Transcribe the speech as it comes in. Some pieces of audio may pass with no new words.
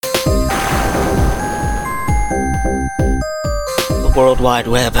The World Wide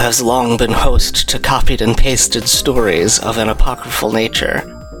Web has long been host to copied and pasted stories of an apocryphal nature.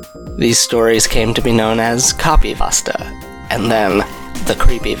 These stories came to be known as copypasta, and then the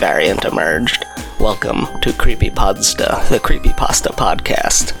creepy variant emerged. Welcome to Creepypodsta, the Creepypasta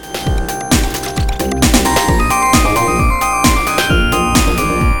podcast.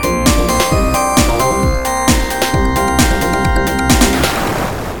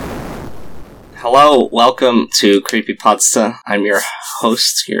 Hello, welcome to Creepypodsta. I'm your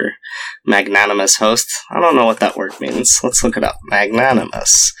host, your magnanimous host. I don't know what that word means. Let's look it up.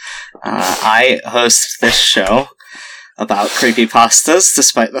 Magnanimous. I host this show about creepypastas,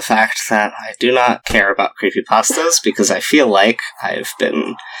 despite the fact that I do not care about creepypastas, because I feel like I've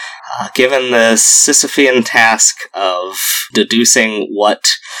been given the Sisyphean task of deducing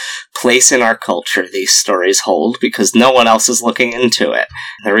what place in our culture these stories hold, because no one else is looking into it.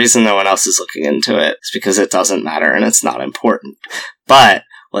 The reason no one else is looking into it is because it doesn't matter and it's not important. But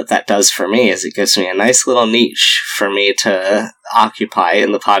what that does for me is it gives me a nice little niche for me to occupy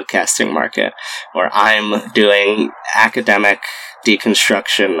in the podcasting market, where I'm doing academic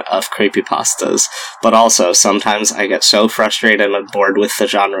deconstruction of creepypastas, but also sometimes I get so frustrated and bored with the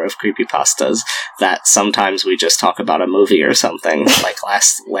genre of creepypastas that sometimes we just talk about a movie or something, like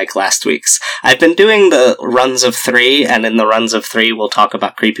last week's. I've been doing the runs of 3, and in the runs of 3 we'll talk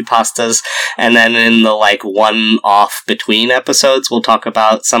about creepypastas, and then in the one-off between episodes we'll talk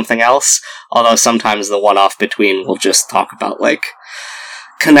about something else, although sometimes the one-off between we'll just talk about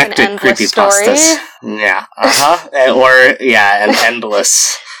connected creepypastas. Story. Yeah, an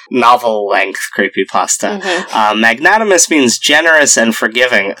endless novel-length creepypasta. Mm-hmm. Magnanimous means generous and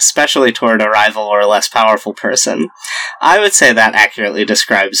forgiving, especially toward a rival or a less powerful person. I would say that accurately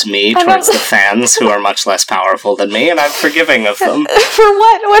describes me towards the fans who are much less powerful than me, and I'm forgiving of them. For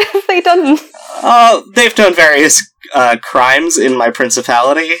what? What have they done? They've done various crimes in my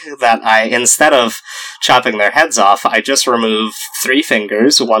principality that I, instead of chopping their heads off, I just remove 3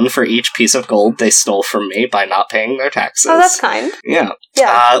 fingers, 1 for each piece of gold they stole from me by not paying their taxes. Oh, that's kind. Yeah.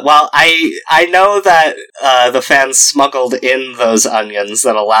 Yeah. Well, I know that the fans smuggled in those onions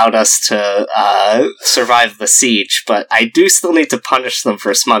that allowed us to survive the siege, but I do still need to punish them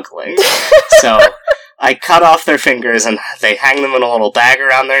for smuggling. So I cut off their fingers and they hang them in a little bag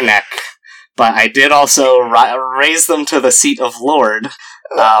around their neck. But I did also raise them to the seat of Lord.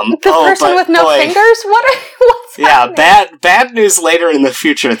 The person with no fingers? What's happening? Bad news later in the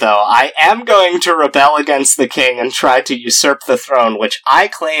future, though. I am going to rebel against the king and try to usurp the throne, which I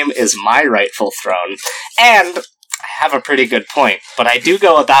claim is my rightful throne. And I have a pretty good point, but I do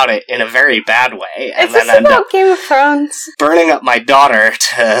go about it in a very bad way, and Is then this end about up Game of Thrones? burning up my daughter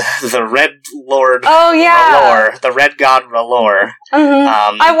to the Red Lord Oh, yeah. R'hllor, the Red God R'hllor.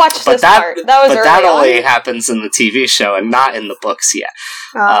 Mm-hmm. I watched this part. That was but early that only on. happens in the TV show and not in the books yet.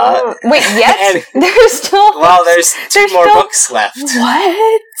 Wait, yet? There's still... Well, there's 2 more still... books left.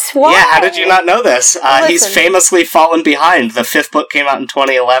 What? Why? Yeah, how did you not know this? He's Listen. famously fallen behind. The 5th book came out in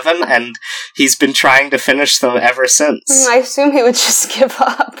 2011, and he's been trying to finish them ever since. I assume he would just give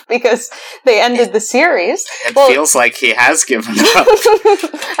up, because they ended the series. It feels like he has given up.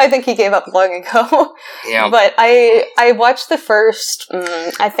 I think he gave up long ago. Yeah. But I watched the first,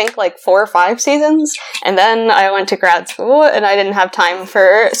 I think 4 or 5 seasons, and then I went to grad school, and I didn't have time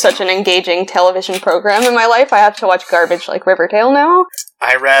for such an engaging television program in my life. I have to watch garbage like Riverdale now.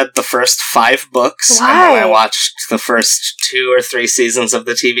 I read the first 5 books, Why? and then I watched the first 2 or 3 seasons of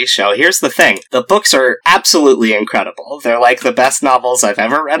the TV show. Here's the thing. The books are absolutely incredible. They're like the best novels I've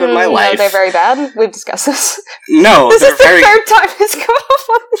ever read in my life. No, they're very bad. We've discussed this. No, This they're is the very... 3rd time it's come up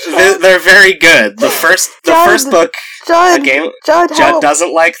on the show. They're very good. The first book... Judd Judd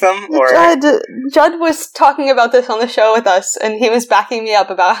doesn't like them? Or Judd was talking about this on the show with us, and he was backing me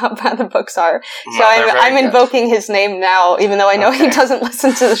up about how bad the books are. So No, they're very I'm good. invoking his name now, even though I know he doesn't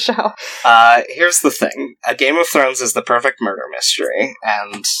listen to the show. Here's the thing. A Game of Thrones is the perfect murder mystery,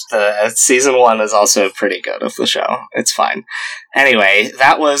 and the season 1 is also pretty good of the show. It's fine. Anyway,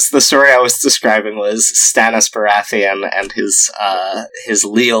 that was the story I was describing, was Stannis Baratheon and his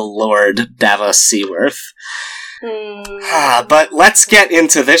leal lord Davos Seaworth. But let's get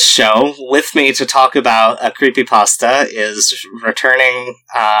into this show. With me to talk about a creepypasta is returning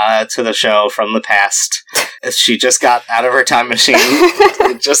to the show from the past. She just got out of her time machine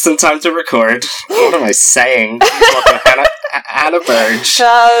just in time to record. What am I saying? Welcome, Hannah Burge.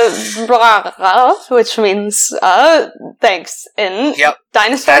 Which means thanks in Yep.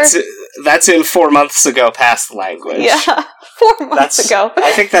 dinosaur. that's in 4 months ago past language. Yeah, 4 months ago.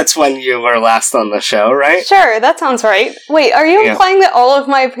 I think that's when you were last on the show, right? Sure, that sounds right. Wait, are you implying that all of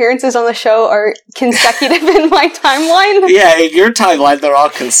my appearances on the show are consecutive in my timeline? Yeah, in your timeline, they're all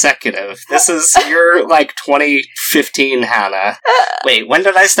consecutive. This is your, 2015 Hannah. Wait, when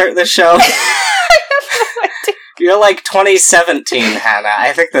did I start this show? I have no idea. You're 2017 Hannah.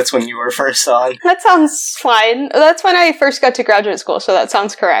 I think that's when you were first on. That sounds fine. That's when I first got to graduate school, so that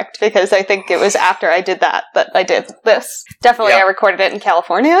sounds correct, because I think it was after I did that I did this. Definitely, I recorded it in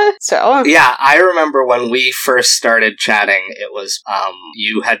California, so... Yeah, I remember when we first started chatting, it was,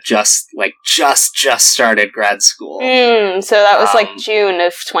 you had just started grad school. So that was, June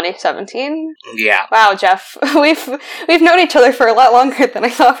of 2017? Yeah. Wow, Jeff. We've known each other for a lot longer than I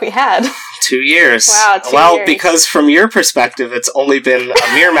thought we had. 2 years. Wow, 2 years. Well, because from your perspective, it's only been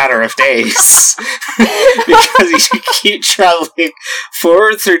a mere matter of days. Because you keep traveling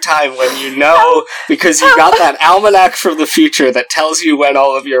forward through time when you know, because you got that almanac from the future that tells you when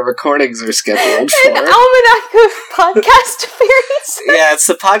all of your recordings are scheduled for. An almanac of podcast appearances? Yeah, it's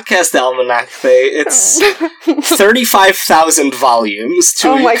the podcast almanac. It's 35,000 volumes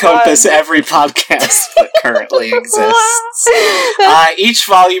to encompass every podcast that currently exists. Each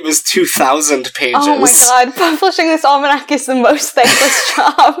volume is 2,000 pages. Oh my god, publishing this almanac is the most thankless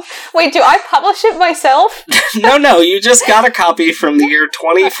job. Wait, do I publish it myself? No, you just got a copy from the year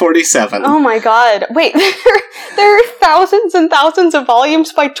 2047. Oh my god. Wait, there are thousands and thousands of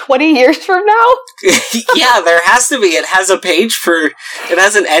volumes by 20 years from now? Yeah, there has to be. It has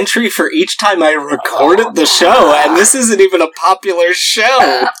an entry for each time I recorded the show, and this isn't even a popular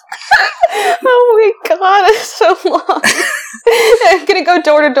show. Oh my god, it's so long. I'm gonna go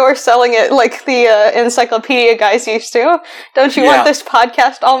door to door selling it like the encyclopedia guys used to. Don't you want this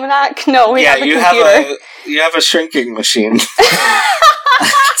podcast almanac? No, we have a computer. You have a shrinking machine.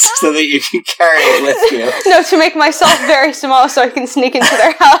 So that you can carry it with you. No, to make myself very small so I can sneak into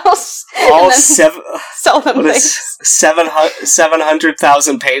their house. All sell them things.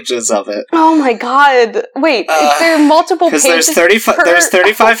 700,000 pages of it. Oh my god. Wait, there are multiple pages. Because there's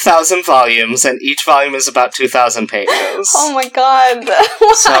 35,000 volumes, and each volume is about 2,000 pages. Oh my god.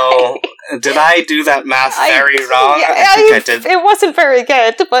 Why? So, did I do that math very wrong? Yeah, I think I did. It wasn't very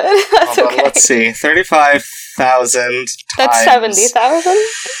good, but that's Hold on, okay. let's see. 35,000 That's 70,000?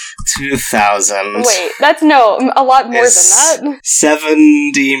 2,000. Wait, that's a lot more than that.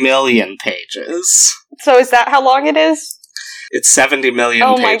 70 million pages. So is that how long it is? It's 70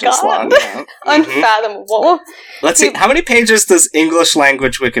 million pages long. Yeah. Unfathomable. Let's see, how many pages does English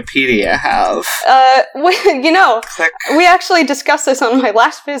language Wikipedia have? Click. We actually discussed this on my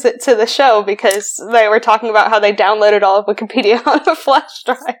last visit to the show because they were talking about how they downloaded all of Wikipedia on a flash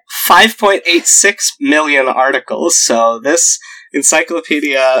drive. 5.86 million articles, so this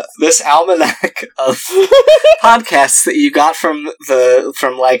encyclopedia, this almanac of podcasts that you got from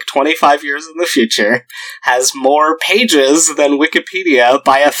 25 years in the future has more pages than Wikipedia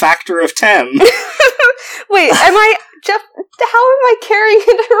by a factor of 10. Wait, Jeff, how am I carrying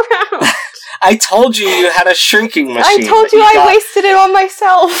it around? I told you had a shrinking machine. I told you I wasted it on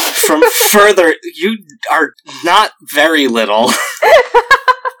myself. From further, you are not very little.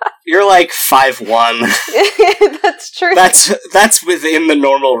 You're 5'1". That's true. That's within the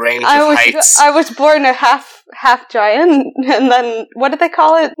normal range of heights. I was born a half giant, and then, what do they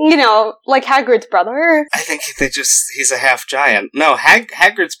call it? Like Hagrid's brother. I think he's a half giant. No,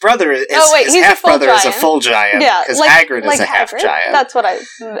 Hagrid's brother is, his he's half-brother is a full giant. Yeah, because Hagrid is a half giant. That's what I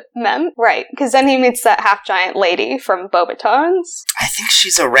meant. Right, because then he meets that half giant lady from Beauxbatons. I think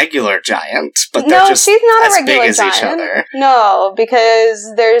she's a regular giant, but no, they're just she's not as a regular big as giant. each other. No,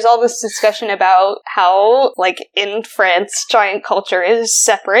 because there's all this discussion about how, in France, giant culture is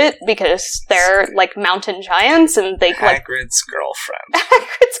separate because they're, mountain giants, and they, Hagrid's girlfriend.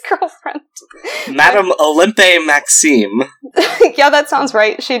 Hagrid's girlfriend. Madame Olympe Maxime. Yeah, that sounds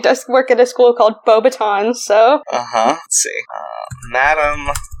right. She does work at a school called Beauxbatons, so... Uh-huh. Let's see.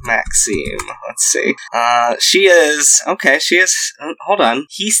 Madame Maxime. Let's see. She is... hold on.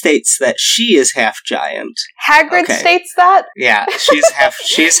 He states that she is half giant. Hagrid states that? Yeah, she's half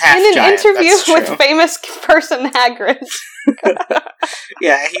giant. In an interview with famous person Hagrid.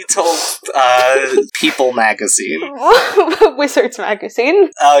 Yeah, he told People magazine. Wizards magazine.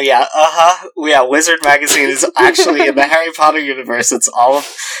 Oh yeah, yeah, Wizard magazine is actually in the Harry Potter universe. It's all of.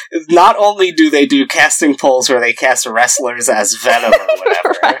 Not only do they do casting polls where they cast wrestlers as Venom or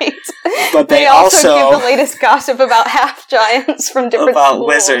whatever, right? But they also give the latest gossip about half giants from different schools.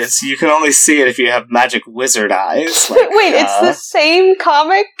 wizards. You can only see it if you have magic wizard eyes. Wait, it's the same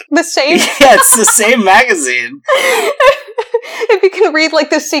comic? The same? Yeah, it's the same magazine. if you can read like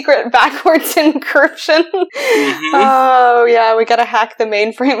the secret backwards encryption. Mhm. Oh yeah, we gotta hack the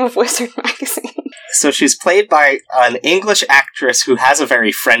mainframe of Wizard magazine. So she's played by an English actress who has a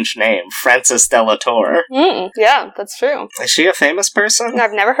very French name, Frances Delator. Yeah, that's true. Is she a famous person?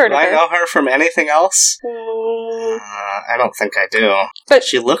 I've never heard Do of I her. know her from anything else? Mm, I don't think I do. But-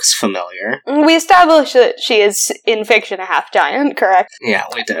 she looks familiar. we established that she is in fiction a half giant, correct? Yeah,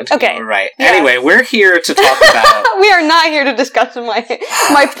 we did. Okay. You were right. Yeah. Anyway, we're here to talk about... We are not here to discuss my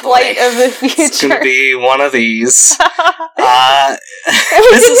plight of the future. It's gonna be one of these. And we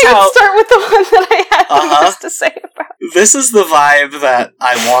This didn't is even how- start with the one that I had things to say about. This is the vibe that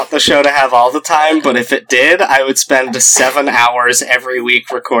I want the show to have all the time, but if it did, I would spend 7 hours every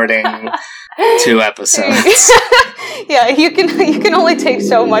week recording 2 episodes. Yeah, you can only take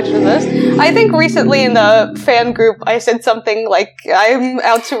so much of this. I think recently in the fan group I said something like, "I'm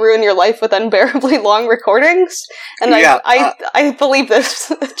out to ruin your life with unbearably long recordings," and Yeah, I believe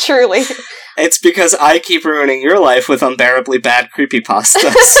this truly. It's because I keep ruining your life with unbearably bad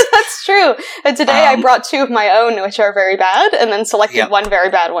creepypastas. That's true. And today I Um, brought 2 of my own, which are very bad, and then selected Yep. one very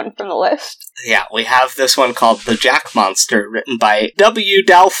bad one from the list. Yeah, we have this one called The Jack Monster, written by W.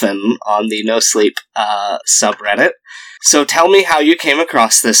 Dalphin on the No Sleep subreddit. So tell me how you came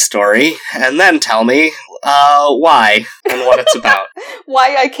across this story, and then tell me why and what it's about.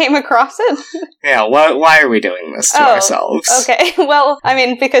 Why I came across it? Yeah, why are we doing this to ourselves? Okay, well, I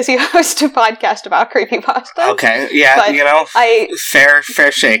mean, because you host a podcast about creepypasta. Okay, yeah, But you know, I fair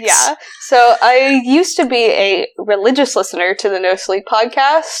shakes. Yeah. So I used to be a religious listener to the No Sleep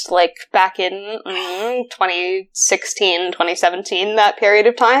podcast, like back in 2016, 2017, that period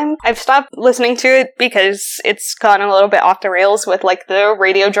of time. I've stopped listening to it because it's gone a little bit off the rails with like the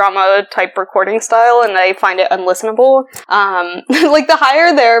radio drama type recording style, and I find it unlistenable. Like the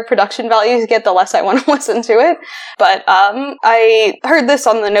higher their production values get, the less I want to listen to it. But I heard this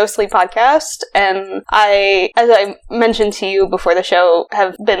on the No Sleep podcast, and I, as I mentioned to you before the show,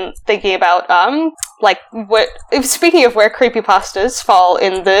 have been thinking about like what, speaking of where creepypastas fall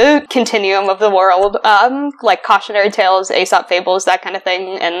in the continuum of the world, like cautionary tales, Aesop fables, that kind of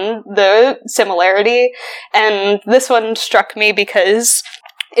thing, and the similarity. And this one struck me because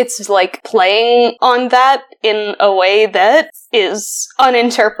it's like playing on that in a way that is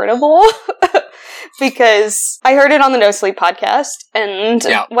uninterpretable. Because I heard it on the No Sleep podcast, and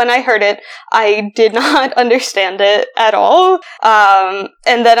when I heard it, I did not understand it at all.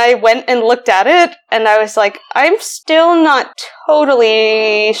 And then I went and looked at it, and I was like, I'm still not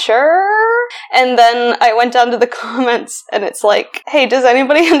totally sure. And then I went down to the comments, and it's like, hey, does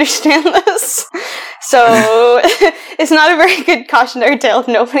anybody understand this? So it's not a very good cautionary tale if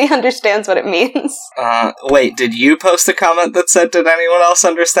nobody understands what it means. Wait, did you post a comment that said, did anyone else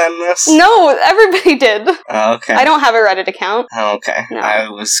understand this? No, everybody did. Oh, okay. I don't have a Reddit account. Oh, okay. No. I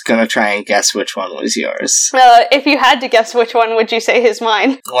was gonna try and guess which one was yours. If you had to guess which one, would you say is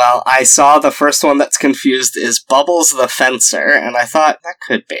mine? Well, I saw the first one that's confused is Bubbles the Fencer, and I thought that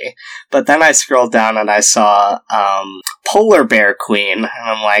could be. But then I scrolled down and I saw Polar Bear Queen, and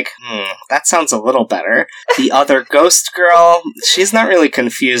I'm like, that sounds a little better. The other Ghost Girl, she's not really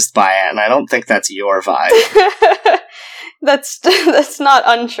confused by it, and I don't think that's your vibe. That's not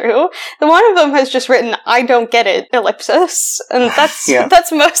untrue. The one of them has just written, I don't get it, ellipsis. And that's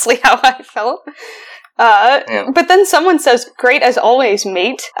that's mostly how I felt. But then someone says, great as always,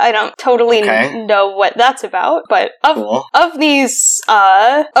 mate. I don't totally know what that's about, but of these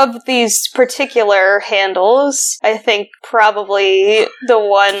particular handles, I think probably the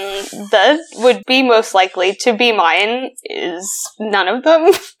one that would be most likely to be mine is none of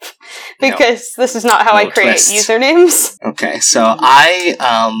them. Because this is not how I create usernames. Okay, so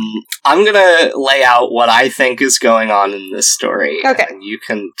I'm gonna lay out what I think is going on in this story. Okay. And you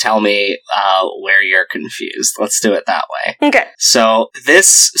can tell me where you're confused. Let's do it that way. Okay. So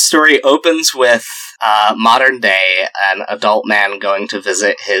this story opens with modern day, an adult man going to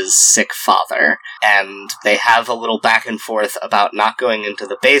visit his sick father, and they have a little back and forth about not going into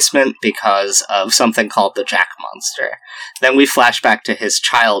the basement because of something called the Jack Monster. Then we flash back to his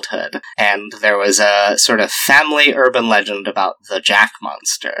childhood, and there was a sort of family urban legend about the Jack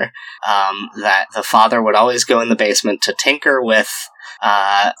Monster, that the father would always go in the basement to tinker with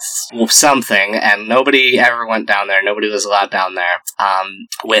something, and nobody ever went down there. Nobody was allowed down there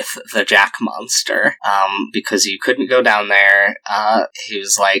with the Jack Monster because you couldn't go down there. He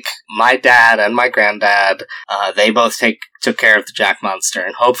was like, my dad and my granddad, they both take took care of the Jack Monster,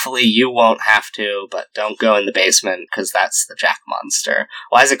 and hopefully you won't have to, but don't go in the basement, because that's the Jack Monster.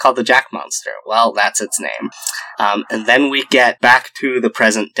 Why is it called the Jack Monster? Well, that's its name. And then we get back to the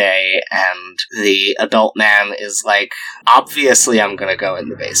present day, and the adult man is like, obviously I'm gonna go in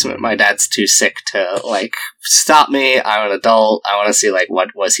the basement. My dad's too sick to, like, stop me. I'm an adult. I want to see, like,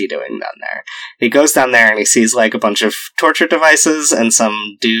 what was he doing down there. He goes down there and he sees, like, a bunch of torture devices and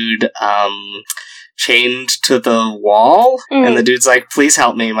some dude, chained to the wall, and the dude's like, please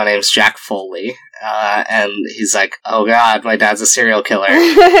help me, my name's Jack Foley. And he's like, oh god, my dad's a serial killer.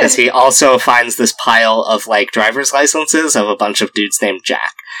 Because he also finds this pile of, like, driver's licenses of a bunch of dudes named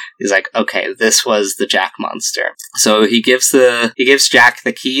Jack. He's like, okay, this was the Jack Monster. So he gives Jack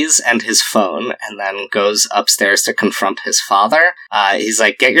the keys and his phone, and then goes upstairs to confront his father. He's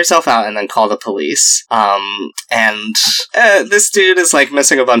like, get yourself out and then call the police. And this dude is, like,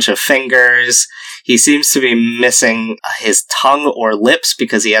 missing a bunch of fingers. He seems to be missing his tongue or lips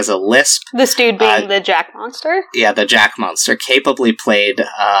because he has a lisp. This dude being the Jack Monster? Yeah, the Jack Monster, capably played,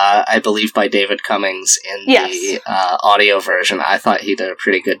 I believe, by David Cummings in the audio version. I thought he did a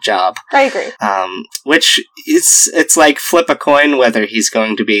pretty good job. I agree. Which, it's like flip a coin whether he's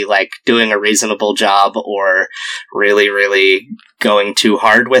going to be, like, doing a reasonable job or really, really going too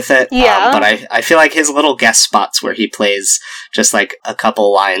hard with it. Yeah. But I feel like his little guest spots where he plays just, like, a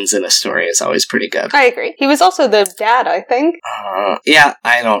couple lines in a story is always pretty good. I agree. He was also the dad, I think. Yeah,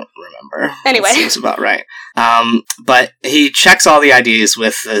 I don't remember. Anyway. That seems about right. But he checks all the IDs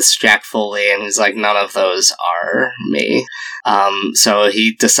with this Jack Foley, and he's like, none of those are me. So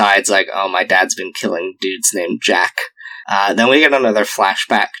he decides, like, oh, my dad's been killing dudes named Jack. Then we get another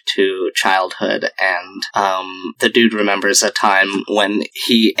flashback to childhood, and the dude remembers a time when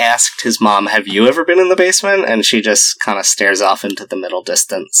he asked his mom, have you ever been in the basement? And she just kind of stares off into the middle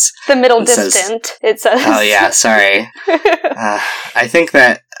distance. The middle distant, it says. Oh yeah, sorry. I think,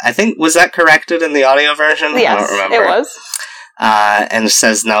 was that corrected in the audio version? Yes, I don't remember. it was. And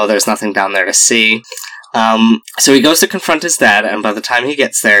says, no, there's nothing down there to see. So he goes to confront his dad, and by the time he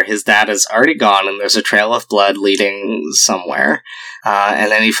gets there, his dad is already gone, and there's a trail of blood leading somewhere.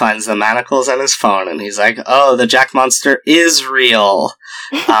 And then he finds the manacles on his phone, and he's like, oh, the Jack Monster is real.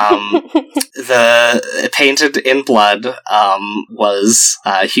 The painted in blood, was,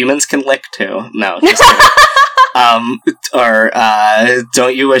 humans can lick too. No, just kidding.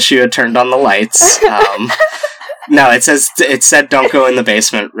 Don't you wish you had turned on the lights? No, it said don't go in the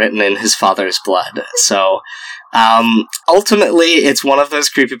basement, written in his father's blood. So, ultimately, it's one of those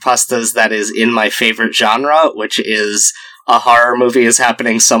creepypastas that is in my favorite genre, which is a horror movie is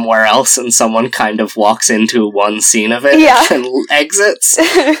happening somewhere else and someone kind of walks into one scene of it and exits.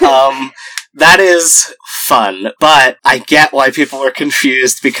 That is fun, but I get why people are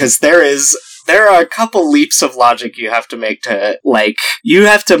confused because there are a couple leaps of logic you have to make to, like, you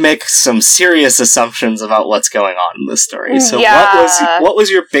have to make some serious assumptions about what's going on in this story. So what was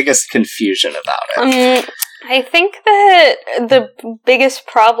your biggest confusion about it? I think that the biggest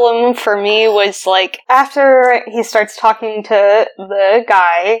problem for me was, like, after he starts talking to the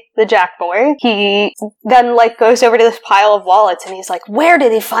guy, the Jack boy, he then, like, goes over to this pile of wallets and he's like, where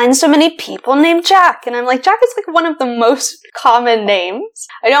did he find so many people named Jack? And I'm like, Jack is, like, one of the most common names.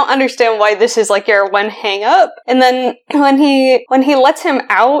 I don't understand why this is, like, your one hang up. And then when he lets him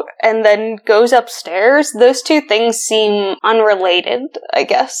out and then goes upstairs, those two things seem unrelated, I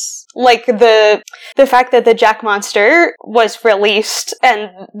guess. Like, the fact that the Jack Monster was released, and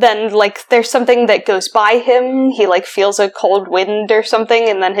then, like, there's something that goes by him, he, like, feels a cold wind or something,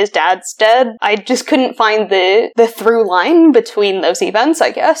 and then his dad's dead. I just couldn't find the through line between those events,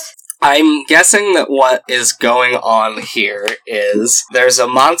 I guess. I'm guessing that what is going on here is there's a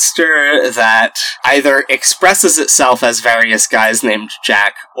monster that either expresses itself as various guys named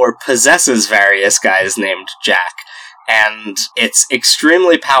Jack, or possesses various guys named Jack. And it's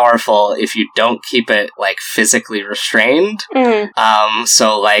extremely powerful if you don't keep it, like, physically restrained. Mm-hmm.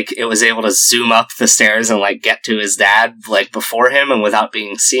 So, like, it was able to zoom up the stairs and, like, get to his dad, like, before him and without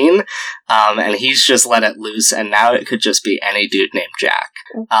being seen. And he's just let it loose, and now it could just be any dude named Jack.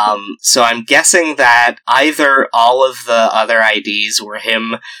 So I'm guessing that either all of the other IDs were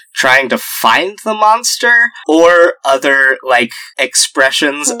him trying to find the monster, or other, like,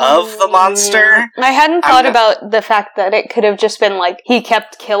 expressions of the monster. I hadn't thought about the fact that it could have just been, like, he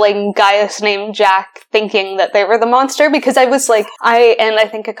kept killing guys named Jack thinking that they were the monster, because I was like, I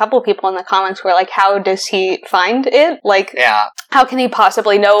think a couple people in the comments were like, how does he find it? Like, how can he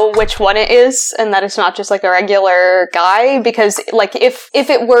possibly know which one it is, and that it's not just, like, a regular guy? Because, like, if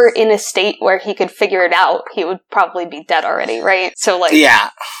it were in a state where he could figure it out, he would probably be dead already, right? So, like... Yeah.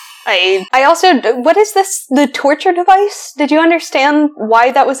 I also, what is this, the torture device? Did you understand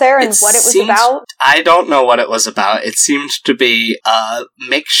why that was there and what it was about? I don't know what it was about. It seemed to be a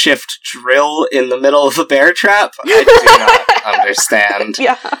makeshift drill in the middle of a bear trap. I do not understand.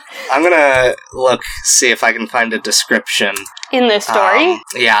 Yeah. I'm gonna see if I can find a description. In this story?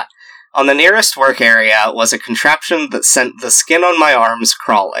 Yeah. On the nearest work area was a contraption that sent the skin on my arms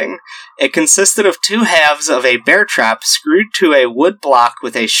crawling. It consisted of two halves of a bear trap screwed to a wood block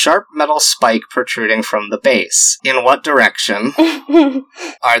with a sharp metal spike protruding from the base. In what direction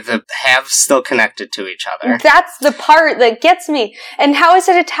are the halves still connected to each other? That's the part that gets me. And how is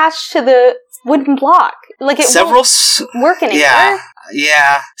it attached to the wooden block? Like, it won't work anywhere.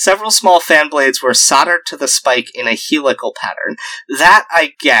 Yeah. Several small fan blades were soldered to the spike in a helical pattern. That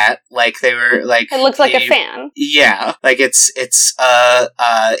I get. Like, they were, like... It looks like a fan. Yeah. Like, it's a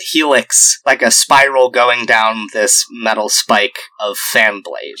helix, like a spiral going down this metal spike of fan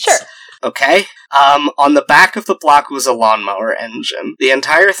blades. Sure. Okay. On the back of the block was a lawnmower engine. The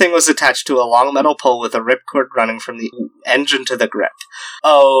entire thing was attached to a long metal pole with a ripcord running from the engine to the grip.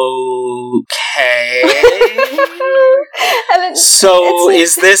 Okay. So,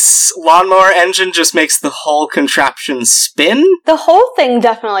 is this lawnmower engine just makes the whole contraption spin? The whole thing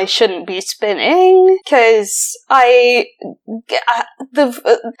definitely shouldn't be spinning, because the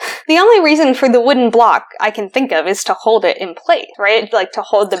only reason for the wooden block I can think of is to hold it in place, right? Like, to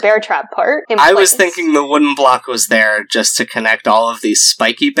hold the bear trap part in place. I was thinking the wooden block was there just to connect all of these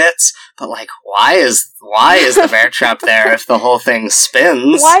spiky bits, but, like, why is the bear trap there if the whole thing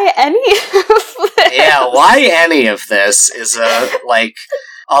spins? Why any of this? Yeah, why any of this is a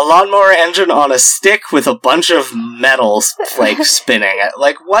lawnmower engine on a stick with a bunch of metal, like, spinning it.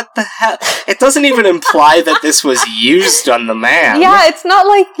 Like, what the hell? It doesn't even imply that this was used on the man. Yeah, it's not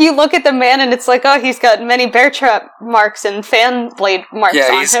like you look at the man and it's like, oh, he's got many bear trap marks and fan blade marks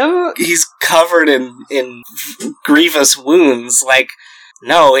on him. He's covered in grievous wounds. Like,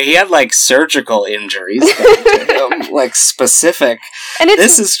 no, he had, like, surgical injuries done to him, like, specific. And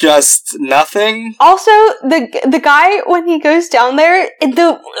this is just nothing. Also, the guy, when he goes down there,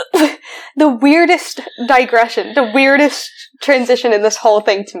 the weirdest digression, the weirdest transition in this whole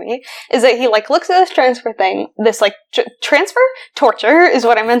thing to me, is that he, like, looks at this transfer thing, this, like, torture is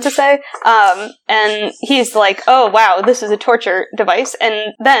what I meant to say, and he's like, oh, wow, this is a torture device,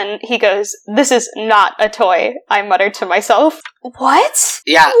 and then he goes, this is not a toy, I muttered to myself. What?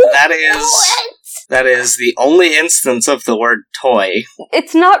 Yeah, that is the only instance of the word toy.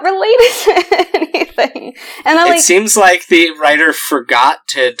 It's not related to anything. And it seems like the writer forgot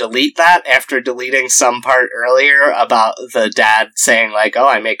to delete that after deleting some part earlier about the dad saying, like, oh,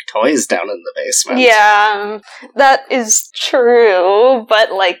 I make toys down in the basement. Yeah, that is true,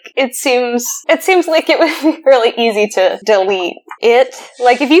 but, like, it seems like it would be really easy to delete it.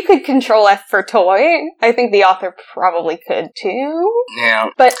 Like, if you could Control F for toy, I think the author probably could too. Yeah.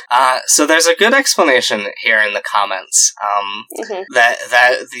 But so there's a good explanation here in the comments that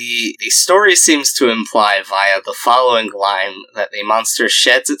the story seems to imply via the following line that the monster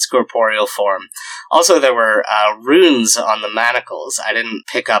sheds its corporeal form. Also, there were runes on the manacles. I didn't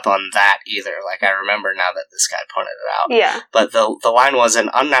pick up on that either. Like, I remember now that this guy pointed it out. Yeah. But the line was, an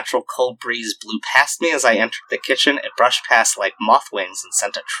unnatural cold breeze blew past me as I entered the kitchen. It brushed past like moth wings and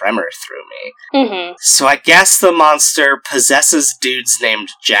sent a tremor through me. Mm-hmm. So I guess the monster possesses dudes named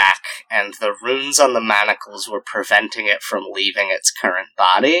Jack, and the runes on the manacles were preventing it from leaving its current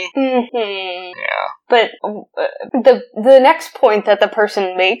body. Mm-hmm. Yeah. But the next point that the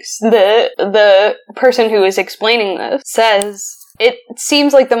person makes, the person who is explaining this, says, it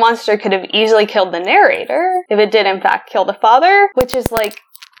seems like the monster could have easily killed the narrator if it did in fact kill the father, which is like,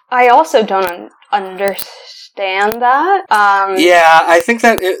 I also don't understand that. Yeah, I think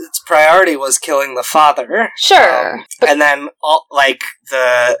that its priority was killing the father. Sure. And then,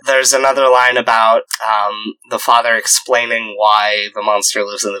 there's another line about the father explaining why the monster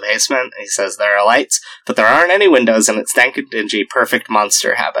lives in the basement. He says there are lights, but there aren't any windows, and it's dank and dingy, perfect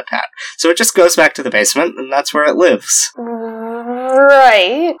monster habitat. So it just goes back to the basement, and that's where it lives.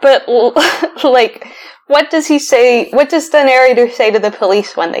 Right. But, like, what does he say? What does the narrator say to the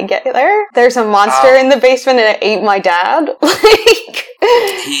police when they get there? There's a monster in the basement and it ate my dad? Like...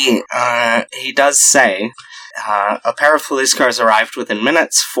 He does say... a pair of police cars arrived within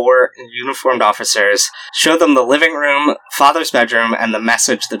minutes. 4 uniformed officers showed them the living room, father's bedroom, and the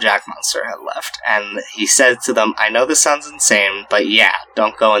message the Jack monster had left. And he said to them, I know this sounds insane, but yeah,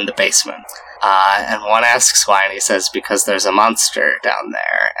 don't go in the basement. And one asks why, and he says, because there's a monster down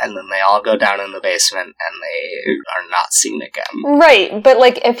there. And then they all go down in the basement, and they are not seen again. Right, but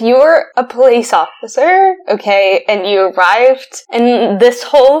like, if you're a police officer, okay, and you arrived, and this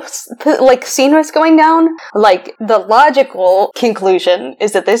whole, like, scene was going down, like, the logical conclusion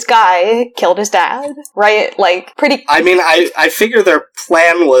is that this guy killed his dad, right? Like, pretty... I mean, I figure their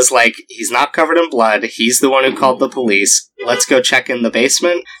plan was, like, he's not covered in blood, he's the one who called the police, let's go check in the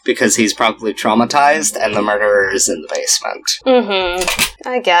basement, because he's probably traumatized, and the murderer is in the basement.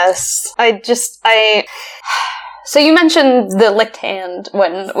 I guess. So you mentioned the licked hand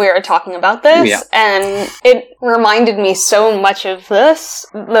when we were talking about this, and it reminded me so much of this.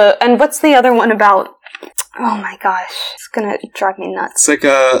 And what's the other one about? Oh my gosh, it's gonna drive me nuts. It's like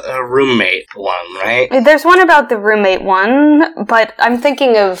a roommate one, right? There's one about the roommate one, but I'm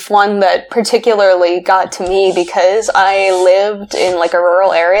thinking of one that particularly got to me because I lived in like a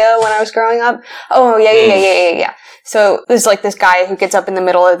rural area when I was growing up. Oh, yeah. So there's like this guy who gets up in the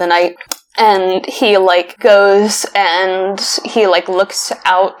middle of the night, and he, like, goes and he, like, looks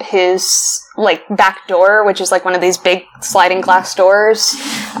out his, like, back door, which is, like, one of these big sliding glass doors,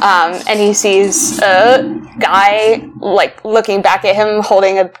 and he sees a guy, like, looking back at him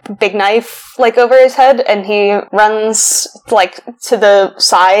holding a big knife, like, over his head, and he runs, like, to the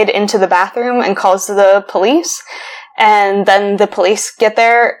side into the bathroom and calls the police. And then the police get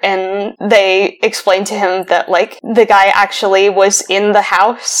there, and they explain to him that, like, the guy actually was in the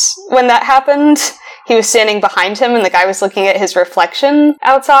house when that happened. He was standing behind him, and the guy was looking at his reflection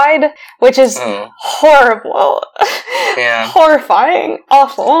outside, which is horrible. Yeah. Horrifying.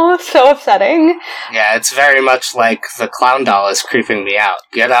 Awful. So upsetting. Yeah, it's very much like the clown doll is creeping me out.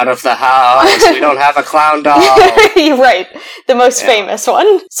 Get out of the house! We don't have a clown doll! Right. The most famous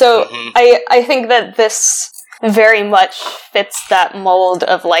one. So, I think that this very much fits that mold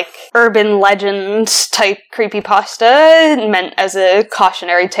of, like, urban legend type creepypasta meant as a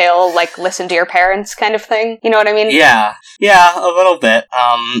cautionary tale, like, listen to your parents kind of thing. You know what I mean? Yeah, a little bit.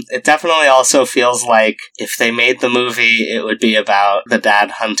 It definitely also feels like if they made the movie, it would be about the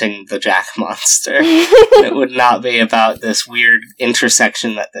dad hunting the Jack monster. It would not be about this weird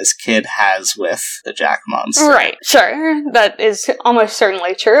intersection that this kid has with the Jack monster. Right, sure. That is almost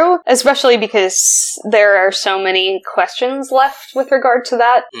certainly true, especially because there are so many questions left with regard to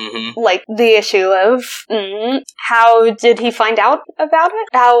that. Like the issue of how did he find out about it?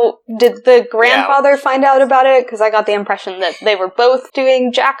 How did the grandfather find out about it? Because I got the impression that they were both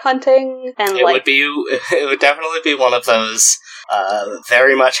doing jack hunting, and it would definitely be one of those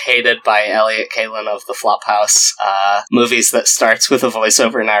very much hated by Elliott Kalan of the Flophouse movies that starts with a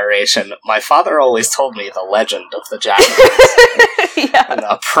voiceover narration. My father always told me the legend of the Jack and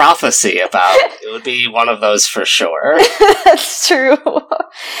a prophecy about it would be one of those for sure. That's true.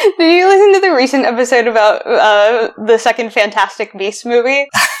 Did you listen to the recent episode about the second Fantastic Beasts movie?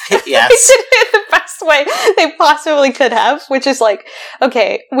 Yes. They did it the best way they possibly could have, which is like,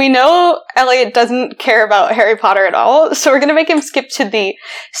 okay, we know Elliot doesn't care about Harry Potter at all, so we're gonna make him skip to the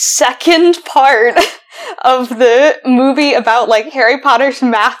second part of the movie about, like, Harry Potter's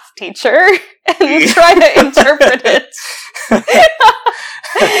math teacher and try to interpret it.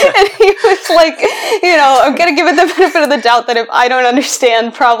 And he was like, you know, I'm gonna give it the benefit of the doubt that if I don't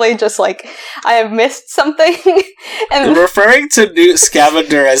understand, probably just, like, I have missed something. And referring to Newt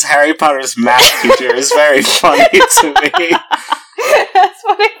Scamander as Harry Potter's math teacher is very funny to me. That's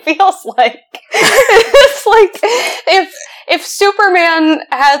what it feels like. It's like if Superman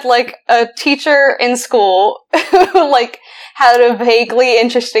had, like, a teacher in school who, like, had a vaguely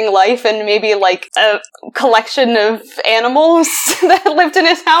interesting life and maybe, like, a collection of animals that lived in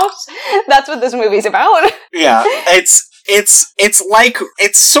his house, that's what this movie's about. Yeah, it's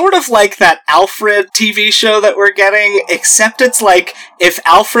sort of like that Alfred TV show that we're getting, except it's like if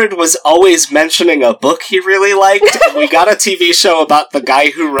Alfred was always mentioning a book he really liked, and we got a TV show about the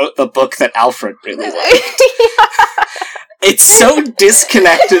guy who wrote the book that Alfred really liked. It's so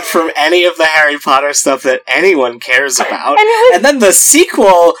disconnected from any of the Harry Potter stuff that anyone cares about. And then the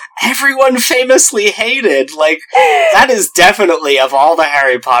sequel, everyone famously hated. Like, that is definitely, of all the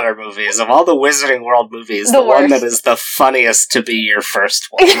Harry Potter movies, of all the Wizarding World movies, the one that is the funniest to be your first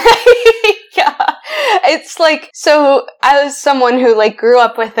one. Yeah. It's like, so as someone who like grew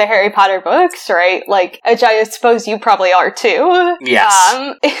up with the Harry Potter books, right? Like, which I suppose you probably are too.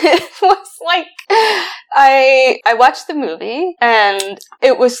 Yes. It was like, I watched the movie and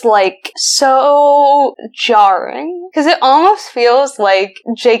it was like so jarring because it almost feels like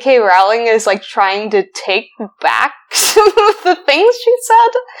J.K. Rowling is like trying to take back some of the things she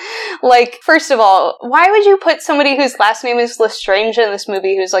said. Like, first of all, why would you put somebody whose last name is Lestrange in this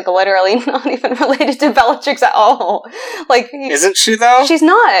movie who's like literally not even related to Bellatrix at all? Like, isn't she though? She's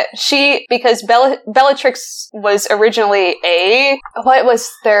not. Because Bellatrix was originally what was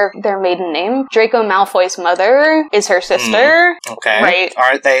their maiden name? Draco Malfoy's mother is her sister. Okay. Right.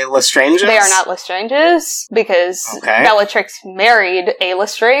 Aren't they Lestranges? They are not Lestranges because Bellatrix married a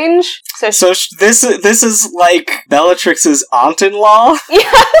Lestrange. So this is like Bellatrix's aunt-in-law?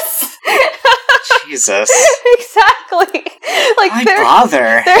 Yes! Jesus. Exactly. Like, why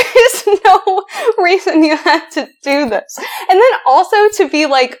bother? There is no reason you had to do this. And then also to be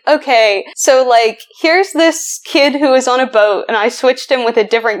like, okay, so like, here's this kid who was on a boat, and I switched him with a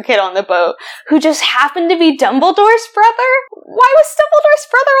different kid on the boat, who just happened to be Dumbledore's brother? Why was Dumbledore's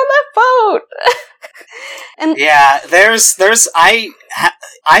brother on that boat? And yeah,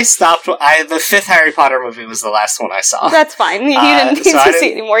 I stopped. The fifth Harry Potter movie was the last one I saw. That's fine. You didn't need to see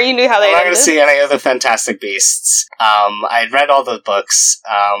it anymore. You knew how they ended. I'm not going to see any of the Fantastic Beasts. I'd read all the books.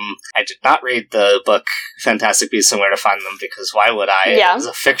 I did not read the book Fantastic Beasts and Where to Find Them because why would I? Yeah. It was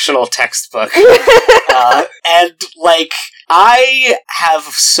a fictional textbook. And like, I have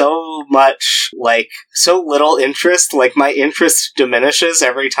so little interest. Like, my interest diminishes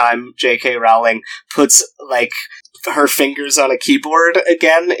every time J.K. Rowling puts like her fingers on a keyboard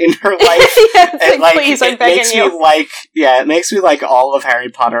again in her life. Yeah, and, like, please, I'm begging makes you. It makes me like all of Harry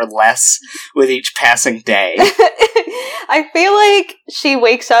Potter less with each passing day. I feel like she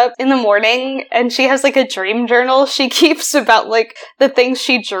wakes up in the morning and she has like a dream journal she keeps about like the things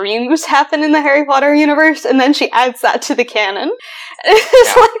she dreams happen in the Harry Potter universe, and then she adds that to the canon.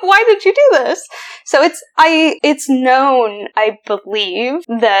 It's like, why did you do this? So it's known, I believe,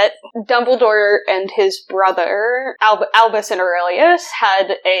 that Dumbledore and his brother, Albus and Aurelius,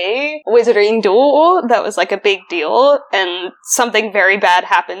 had a wizarding duel that was like a big deal, and something very bad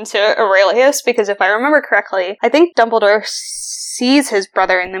happened to Aurelius, because if I remember correctly, I think Dumbledore sees his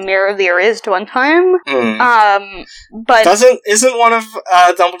brother in the Mirror of the Erised one time. But isn't one of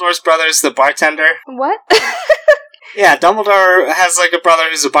Dumbledore's brothers the bartender? What? Yeah, Dumbledore has like a brother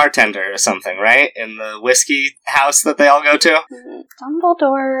who's a bartender or something, right? In the whiskey house that they all go to?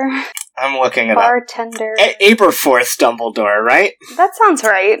 Dumbledore. I'm looking it bartender. up. Aberforth Dumbledore, right? That sounds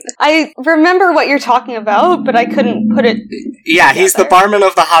right. I remember what you're talking about, but I couldn't put it together. He's the barman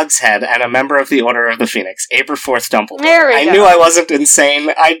of the Hogshead and a member of the Order of the Phoenix. Aberforth Dumbledore. There we go. I knew I wasn't insane.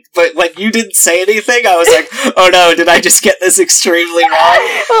 But like, you didn't say anything. I was like, oh no, did I just get this extremely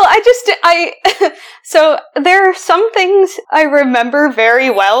wrong? Well, so there are some things I remember very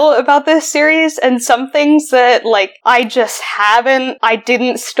well about this series, and some things that, like, I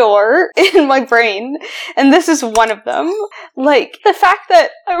didn't store in my brain, and this is one of them. Like, the fact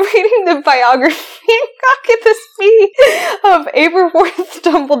that I'm reading the biography, how could this be, of Aberforth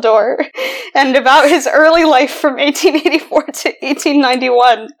Dumbledore, and about his early life from 1884 to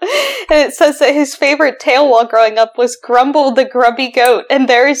 1891, and it says that his favorite tale while growing up was Grumble the Grubby Goat, and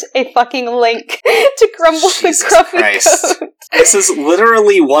there is a fucking link to Grumble the Grubby Goat. This is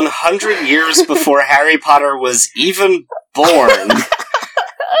literally 100 years before Harry Potter was even born.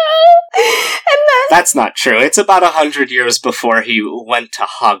 And then that's not true. It's about 100 years before he went to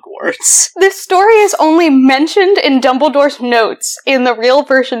Hogwarts. This story is only mentioned in Dumbledore's notes in the real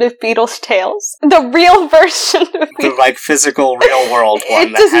version of Beetle's Tales. The real version of the, like, physical, real-world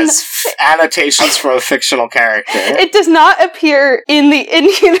one that has annotations from a fictional character. It does not appear in the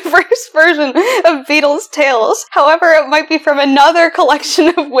in-universe version of Beetle's Tales. However, it might be from another collection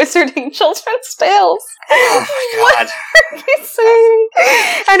of wizarding children's tales. Oh my god. What are you saying?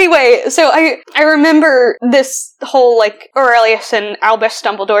 Anyway, so I remember this whole, like, Aurelius and Albus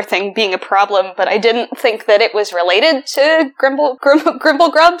Dumbledore thing being a problem, but I didn't think that it was related to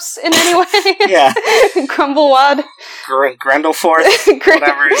Grimblegrubs in any way. Yeah. Grumblewad. Grendelforth,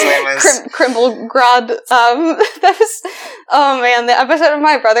 whatever his name is. Grimblegrod. That was, oh man, the episode of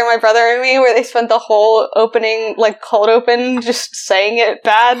My Brother and Me where they spent the whole opening, like, cold open just saying it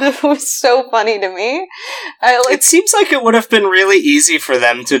bad was so funny to me. It seems like it would have been really easy for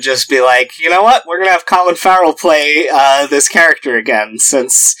them to just be like, you know what, we're gonna have Colin Farrell play this character again,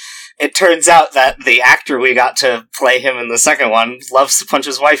 since it turns out that the actor we got to play him in the second one loves to punch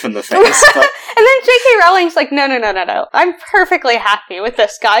his wife in the face. But and then J.K. Rowling's like, no. I'm perfectly happy with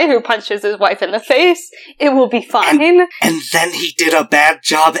this guy who punches his wife in the face. It will be fine. And then he did a bad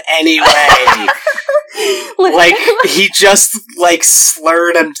job anyway. Like, he just, like,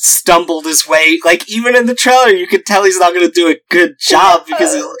 slurred and stumbled his way. Like, even in the trailer, you could tell he's not going to do a good job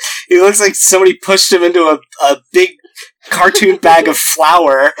because he looks like somebody pushed him into a big cartoon bag of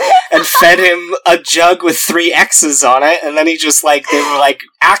flour and fed him a jug with 3 X's on it, and then he just, like, they were like,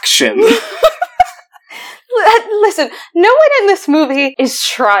 action. Listen, no one in this movie is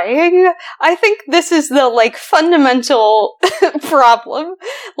trying. I think this is the, like, fundamental problem.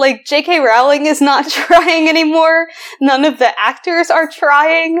 Like, J.K. Rowling is not trying anymore. None of the actors are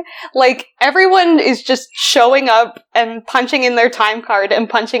trying. Like, everyone is just showing up and punching in their time card and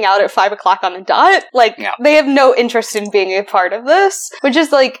punching out at 5 o'clock on the dot. Like, They have no interest in being a part of this. Which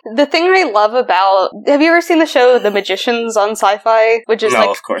is, like, the thing I love about... Have you ever seen the show The Magicians on Sci-Fi? Which is,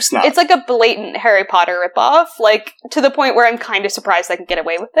 no, of course not. It's like a blatant Harry Potter ripoff, like, to the point where I'm kind of surprised I can get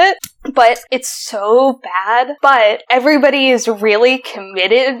away with it. But it's so bad. But everybody is really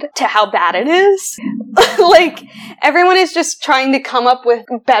committed to how bad it is. Like, everyone is just trying to come up with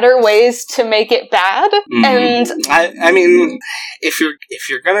better ways to make it bad. Mm-hmm. And I mean, if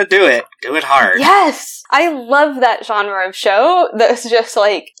you're gonna do it hard. Yes! I love that genre of show that's just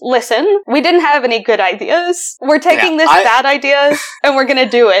like, listen, we didn't have any good ideas. We're taking this bad idea and we're gonna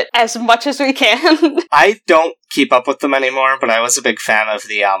do it as much as we can. I don't keep up with them anymore, but I was a big fan of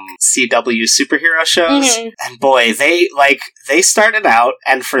the CW superhero shows. Mm-hmm. And boy, they started out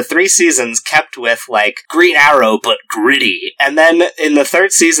and for 3 seasons kept with like Green Arrow but gritty. And then in the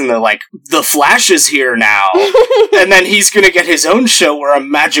 3rd season they're like, the Flash is here now. And then he's gonna get his own show where a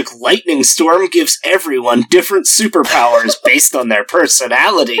magic lightning storm gives everyone different superpowers based on their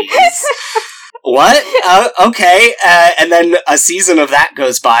personalities. What? Okay. And then a season of that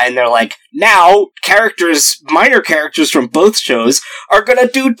goes by and they're like, now minor characters from both shows are gonna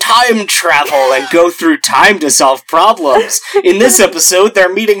do time travel and go through time to solve problems. In this episode,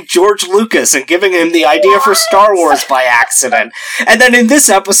 they're meeting George Lucas and giving him the idea for Star Wars by accident. And then in this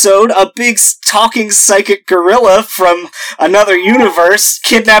episode, a big talking psychic gorilla from another universe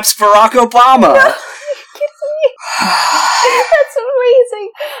kidnaps Barack Obama. That's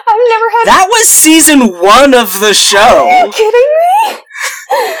amazing. I've never had... That was season 1 of the show. Are you kidding me?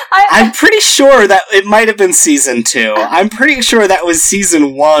 I'm pretty sure that it might have been season 2. I'm pretty sure that was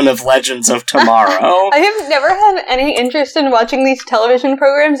season 1 of Legends of Tomorrow. I have never had any interest in watching these television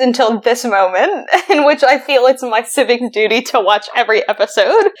programs until this moment, in which I feel it's my civic duty to watch every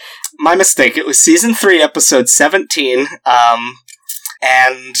episode. My mistake. It was season 3, episode 17.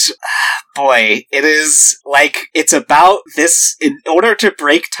 And, boy, it is, like, it's about this, in order to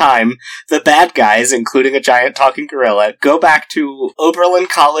break time, the bad guys, including a giant talking gorilla, go back to Oberlin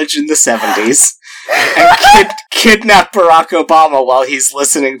College in the 70s, and kidnap Barack Obama while he's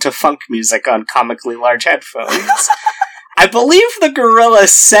listening to funk music on comically large headphones. I believe the gorilla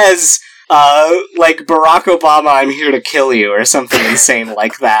says, like, Barack Obama, I'm here to kill you, or something insane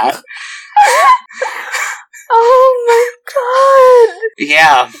like that. Oh my god!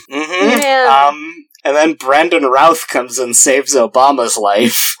 Yeah. Mm-hmm. Man. And then Brandon Routh comes and saves Obama's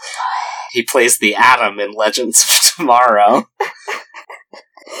life. He plays the Atom in Legends of Tomorrow.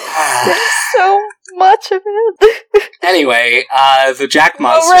 There's so much of it. Anyway, the Jack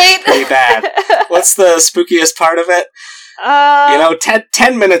Monster is pretty bad. What's the spookiest part of it?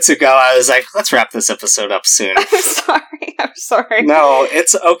 10 minutes ago, I was like, let's wrap this episode up soon. I'm sorry. No,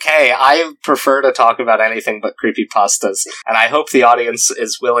 it's okay. I prefer to talk about anything but creepypastas, and I hope the audience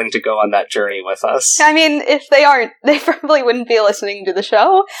is willing to go on that journey with us. I mean, if they aren't, they probably wouldn't be listening to the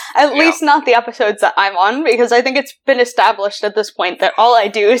show. At least not the episodes that I'm on, because I think it's been established at this point that all I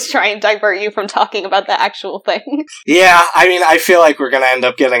do is try and divert you from talking about the actual thing. Yeah, I mean, I feel like we're gonna end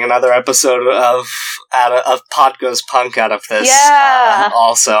up getting another episode of Pod Goes Punk out of this. Yeah.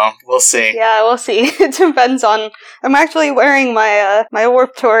 Also, we'll see. Yeah, we'll see. It depends on... I'm actually wearing my my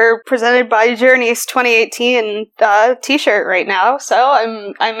Warped Tour presented by Journeys 2018 t-shirt right now, so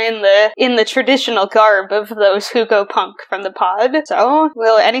I'm in the traditional garb of those who go punk from the pod. So,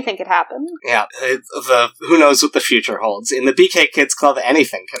 anything could happen. Yeah, who knows what the future holds. In the BK Kids Club,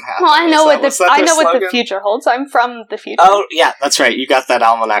 anything can happen. Well, I know what the future holds. I'm from the future. Oh, yeah, that's right. You got that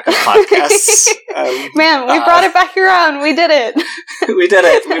almanac of podcasts. Man, we brought it back around. on, we did it. We did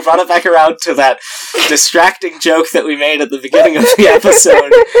it. We brought it back around to that distracting joke that we made at the beginning of the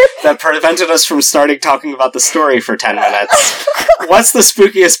episode that prevented us from starting talking about the story for 10 minutes. What's the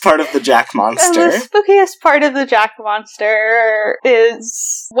spookiest part of the Jack Monster? The spookiest part of the Jack Monster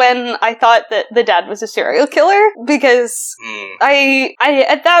is when I thought that the dad was a serial killer, because I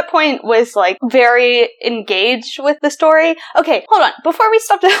at that point was like very engaged with the story. Okay, hold on. Before we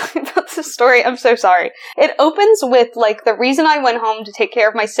stop talking about the story, I'm so sorry. It opens with like the reason I went home to take care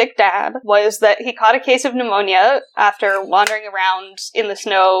of my sick dad was that he caught a case of pneumonia after wandering around in the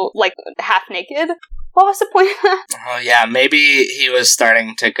snow like half naked. What was the point of that? Oh, yeah, maybe he was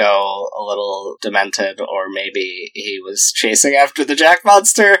starting to go a little demented, or maybe he was chasing after the Jack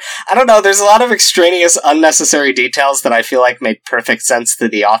Monster. I don't know, there's a lot of extraneous, unnecessary details that I feel like made perfect sense to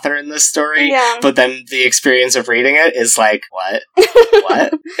the author in this story, but then the experience of reading it is like, what?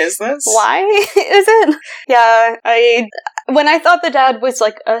 What is this? Why is it? Yeah, when I thought the dad was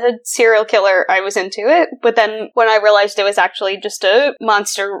like a serial killer, I was into it, but then when I realized it was actually just a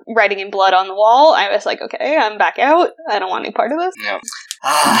monster writing in blood on the wall, I was like, okay, I'm back out. I don't want any part of this. No.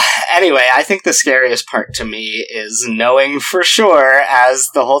 Anyway, I think the scariest part to me is knowing for sure, as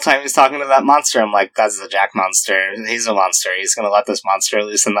the whole time he's talking to that monster, I'm like, that's the Jack Monster. He's a monster. He's going to let this monster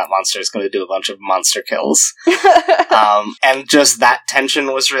loose, and that monster is going to do a bunch of monster kills. And just that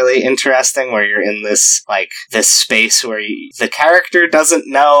tension was really interesting, where you're in this, like, this space where the character doesn't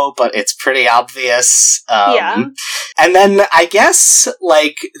know, but it's pretty obvious. And then, I guess,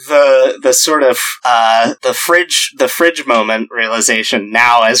 like, the sort of, the fridge moment realization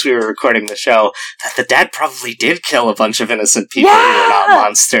now, as we were recording the show, that the dad probably did kill a bunch of innocent people who were not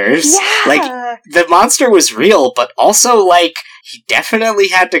monsters. Yeah. Like, the monster was real, but also, like, he definitely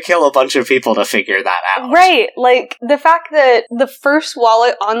had to kill a bunch of people to figure that out. Right, like, the fact that the first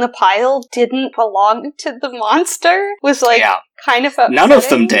wallet on the pile didn't belong to the monster was, like, kind of upsetting. None of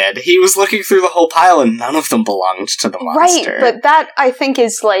them did. He was looking through the whole pile and none of them belonged to the monster. Right, but that, I think,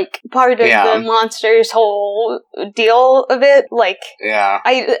 is, like, part of the monster's whole deal of it. Like,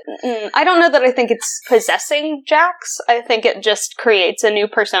 I don't know that I think it's possessing Jacks. I think it just creates a new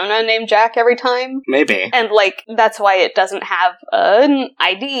persona named Jack every time. Maybe. And, like, that's why it doesn't have an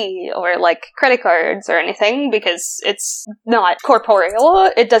ID or, like, credit cards or anything, because it's not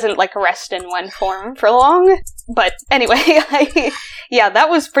corporeal. It doesn't, like, rest in one form for long. But anyway, that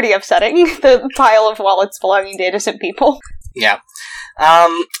was pretty upsetting. The pile of wallets belonging to innocent people. Yeah.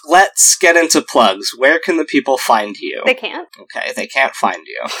 Let's get into plugs. Where can the people find you? They can't. Okay, they can't find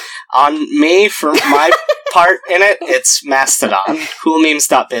you. On me, for my part in it, it's Mastodon,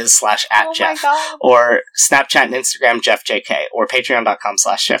 coolmemes.biz/@Jeff, or Snapchat and Instagram, JeffJK, or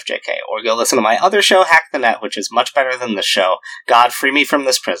patreon.com/JeffJK, or go listen to my other show, Hack the Net, which is much better than this show. God, free me from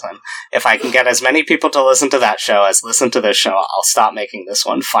this prison. If I can get as many people to listen to that show as listen to this show, I'll stop making this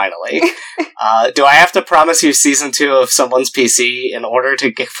one, finally. Do I have to promise you season 2 of Someone's PC in order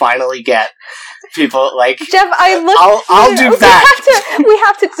to finally get people, like... Jeff, I'll do that! We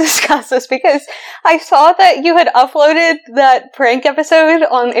have to discuss this, because I saw that you had uploaded that prank episode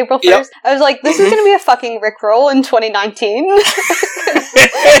on April 1st. Yep. I was like, this is gonna be a fucking Rickroll in 2019.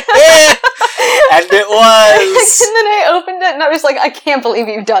 And it was! And then I opened it and I was like, I can't believe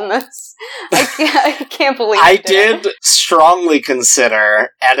you've done this. I can't believe I did strongly consider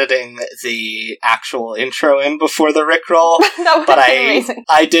editing the actual intro in before the Rickroll, but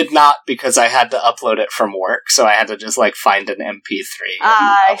I did not, because I had to upload it from work, so I had to just, like, find an MP3.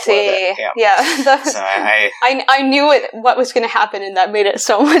 I see. So I knew what was going to happen, and that made it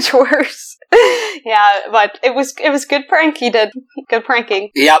so much worse. Yeah, but it was good prank you did. Good pranking.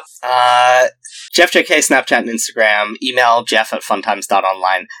 Yep. JeffJK, Snapchat and Instagram. Email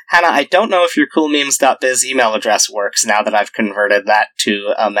jeff@funtimes.online. Hannah, I don't know if your coolmemes.biz email address works now that I've converted that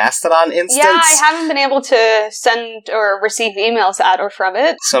to a Mastodon instance. Yeah, I haven't been able to send or receive emails at or from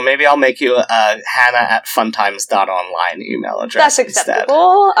it. So maybe I'll make you a hannah@funtimes.online email address. That's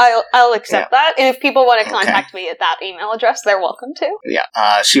acceptable. Instead. I'll accept that. And if people want to contact me at that email address, they're welcome to. Yeah.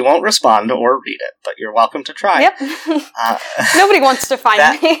 She won't respond or read it, but you're welcome to try. Yep. Nobody wants to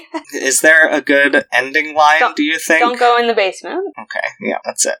find me. Is there a good ending line, do you think? Don't go in the basement. Okay, yeah,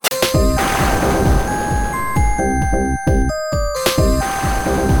 that's it.